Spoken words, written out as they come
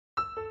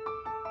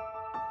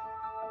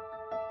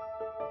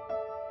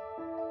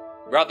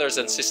Brothers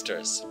and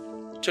sisters,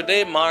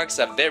 today marks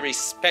a very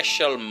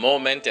special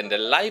moment in the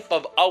life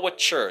of our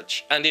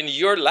church and in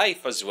your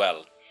life as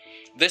well.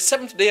 The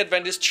Seventh-day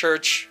Adventist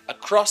Church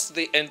across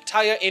the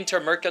entire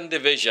Inter-American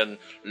Division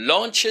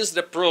launches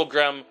the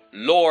program,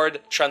 Lord,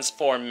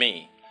 Transform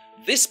Me.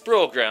 This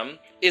program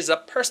is a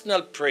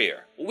personal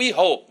prayer. We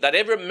hope that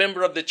every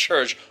member of the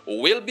church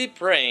will be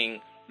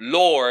praying,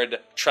 Lord,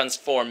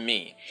 transform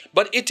me.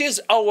 But it is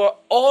our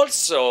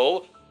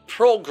also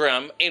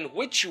program in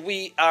which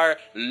we are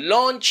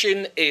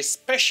launching a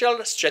special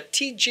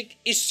strategic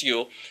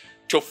issue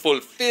to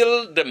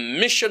fulfill the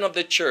mission of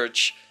the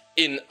church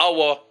in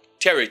our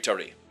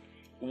territory.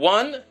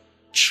 One,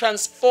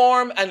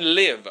 transform and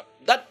live,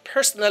 that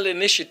personal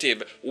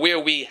initiative where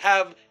we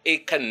have a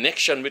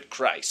connection with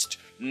Christ.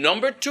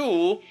 Number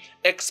two,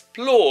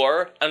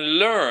 explore and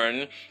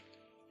learn,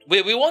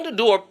 where we want to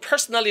do a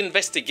personal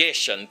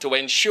investigation to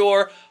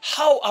ensure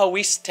how are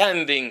we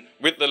standing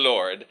with the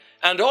Lord,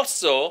 and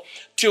also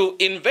to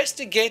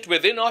investigate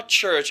within our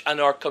church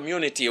and our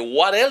community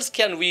what else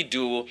can we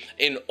do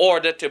in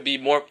order to be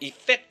more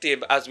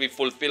effective as we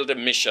fulfill the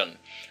mission.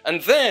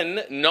 And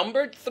then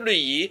number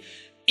three,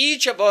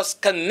 each of us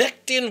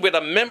connecting with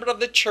a member of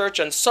the church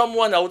and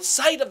someone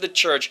outside of the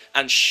church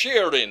and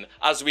sharing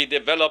as we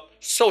develop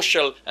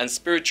social and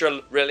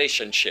spiritual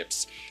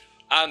relationships.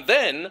 And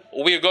then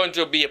we're going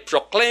to be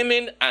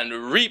proclaiming and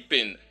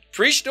reaping,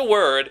 preach the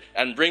word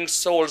and bring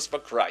souls for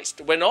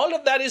Christ. When all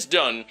of that is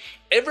done,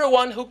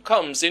 everyone who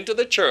comes into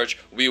the church,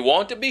 we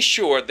want to be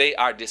sure they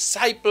are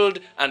discipled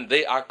and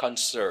they are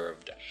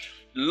conserved.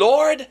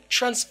 Lord,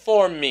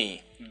 transform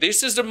me.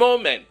 This is the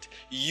moment.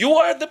 You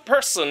are the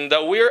person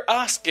that we're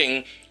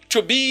asking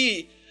to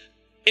be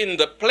in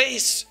the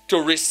place to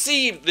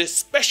receive this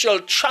special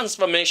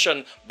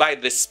transformation by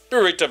the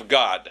Spirit of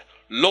God.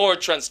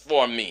 Lord,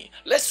 transform me.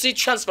 Let's see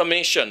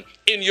transformation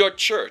in your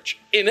church,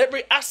 in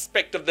every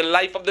aspect of the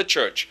life of the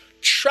church.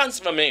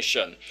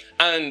 Transformation.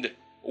 And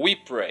we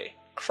pray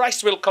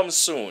Christ will come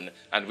soon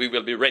and we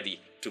will be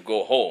ready to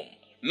go home.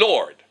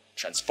 Lord,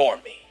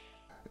 transform me.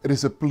 It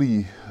is a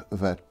plea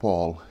that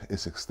Paul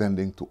is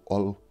extending to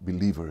all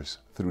believers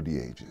through the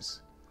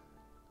ages.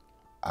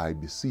 I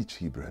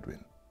beseech ye,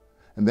 brethren.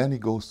 And then he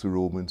goes to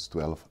Romans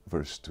 12,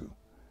 verse 2,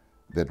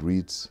 that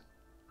reads,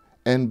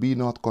 And be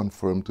not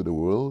conformed to the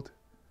world,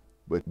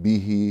 but be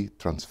ye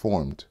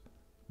transformed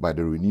by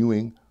the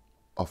renewing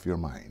of your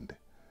mind.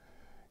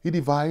 He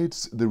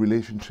divides the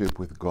relationship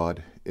with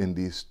God in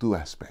these two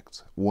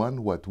aspects.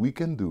 One, what we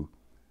can do,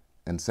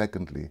 and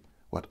secondly,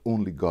 what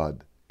only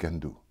God can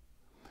do.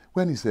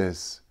 When he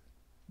says,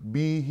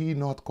 be ye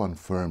not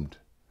confirmed,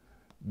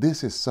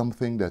 this is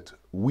something that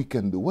we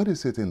can do. What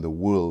is it in the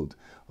world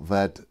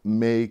that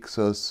makes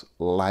us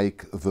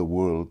like the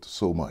world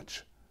so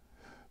much?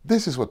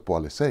 This is what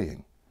Paul is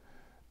saying.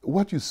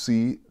 What you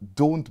see,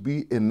 don't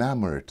be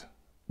enamored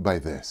by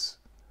this,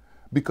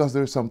 because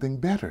there's something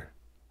better.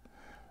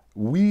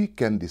 We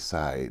can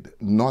decide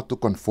not to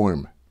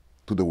conform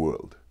to the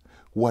world.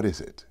 What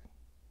is it?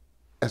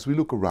 As we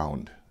look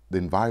around the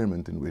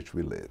environment in which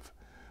we live,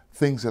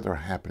 things that are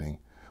happening,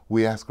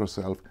 we ask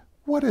ourselves,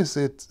 what is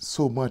it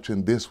so much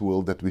in this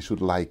world that we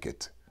should like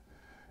it?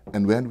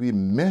 And when we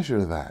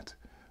measure that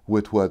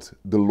with what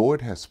the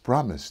Lord has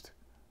promised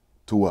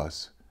to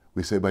us,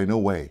 we say, by no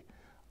way,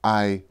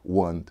 I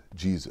want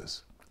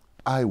Jesus.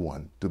 I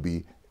want to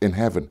be in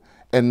heaven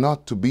and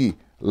not to be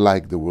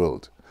like the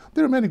world.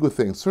 There are many good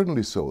things,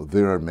 certainly so.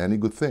 There are many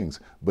good things,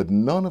 but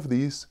none of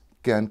these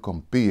can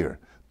compare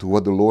to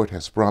what the Lord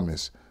has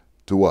promised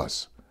to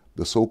us.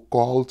 The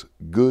so-called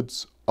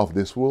goods of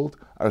this world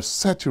are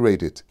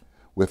saturated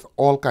with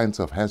all kinds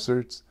of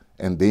hazards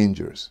and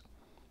dangers.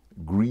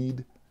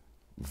 Greed,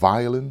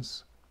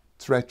 violence,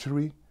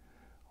 treachery,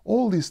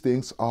 all these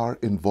things are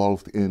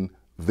involved in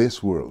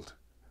this world.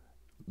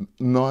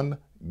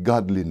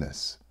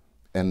 Non-godliness.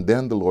 And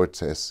then the Lord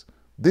says,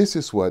 this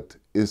is what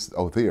is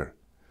out there.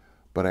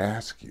 But I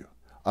ask you,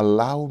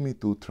 allow me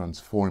to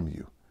transform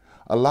you.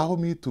 Allow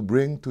me to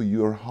bring to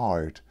your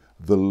heart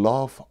the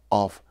love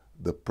of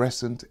the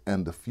present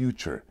and the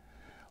future.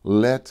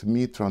 Let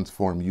me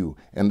transform you.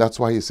 And that's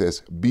why he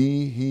says,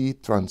 be ye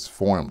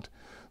transformed.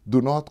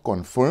 Do not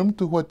conform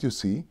to what you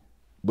see,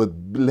 but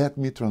let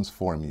me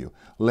transform you.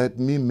 Let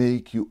me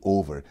make you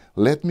over.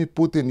 Let me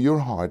put in your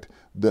heart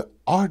the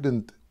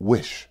ardent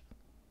wish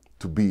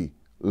to be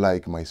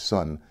like my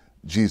Son,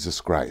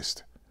 Jesus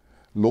Christ.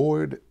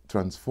 Lord,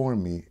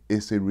 transform me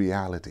is a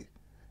reality.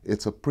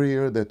 It's a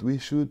prayer that we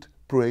should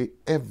pray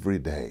every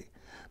day,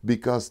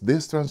 because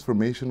this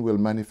transformation will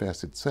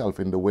manifest itself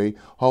in the way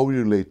how we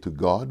relate to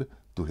God,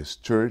 to His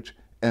church,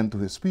 and to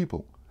His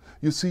people.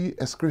 You see,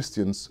 as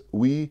Christians,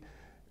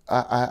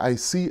 I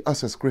see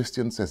us as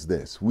Christians as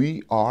this.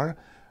 We are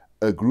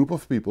a group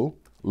of people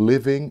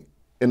living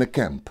in a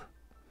camp,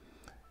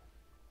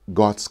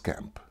 God's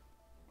camp.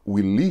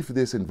 We leave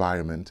this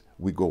environment,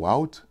 we go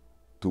out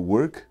to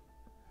work,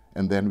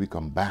 and then we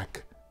come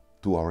back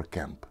to our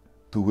camp,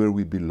 to where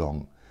we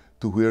belong,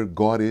 to where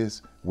God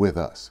is with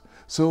us.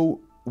 So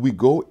we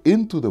go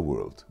into the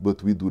world,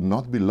 but we do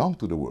not belong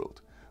to the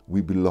world.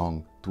 we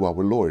belong to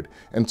our Lord.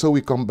 And so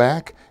we come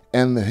back,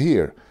 and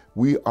here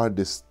we are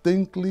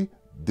distinctly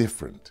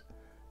different.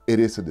 It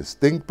is a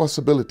distinct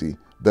possibility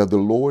that the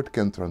Lord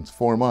can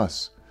transform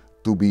us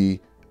to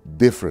be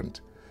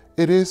different.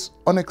 It is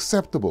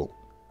unacceptable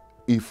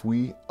if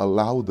we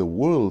allow the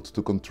world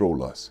to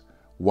control us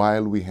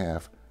while we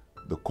have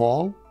the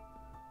call,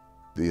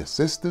 the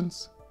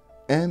assistance,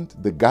 and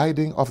the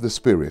guiding of the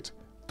Spirit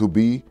to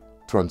be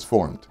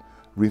transformed.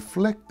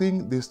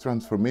 Reflecting this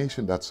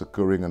transformation that's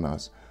occurring in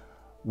us,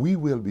 we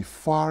will be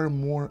far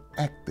more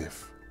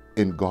active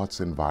in God's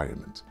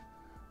environment.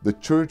 The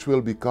church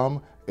will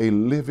become a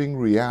living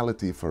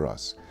reality for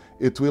us.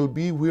 It will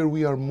be where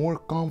we are more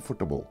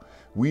comfortable.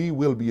 We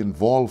will be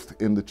involved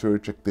in the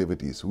church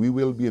activities. We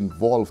will be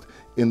involved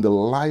in the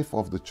life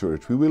of the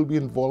church. We will be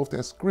involved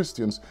as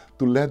Christians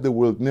to let the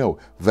world know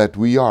that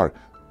we are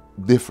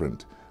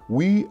different.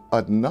 We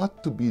are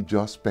not to be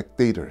just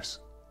spectators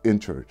in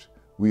church.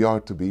 We are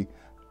to be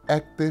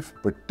active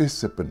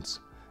participants,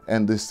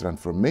 and this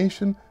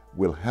transformation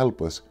will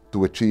help us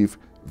to achieve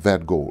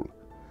that goal.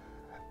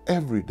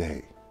 Every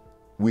day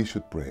we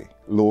should pray,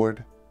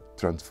 Lord,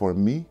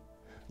 transform me.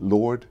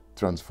 Lord,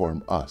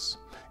 transform us.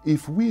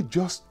 If we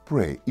just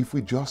pray,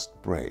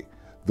 the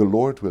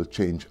Lord will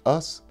change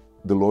us,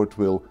 the Lord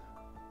will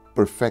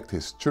perfect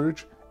His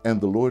church, and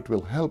the Lord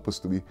will help us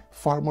to be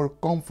far more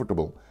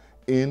comfortable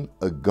in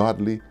a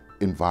godly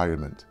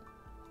environment.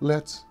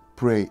 Let's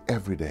pray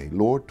every day,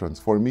 Lord,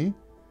 transform me.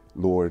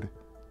 Lord,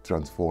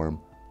 transform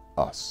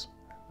us.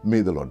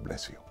 May the Lord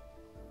bless you.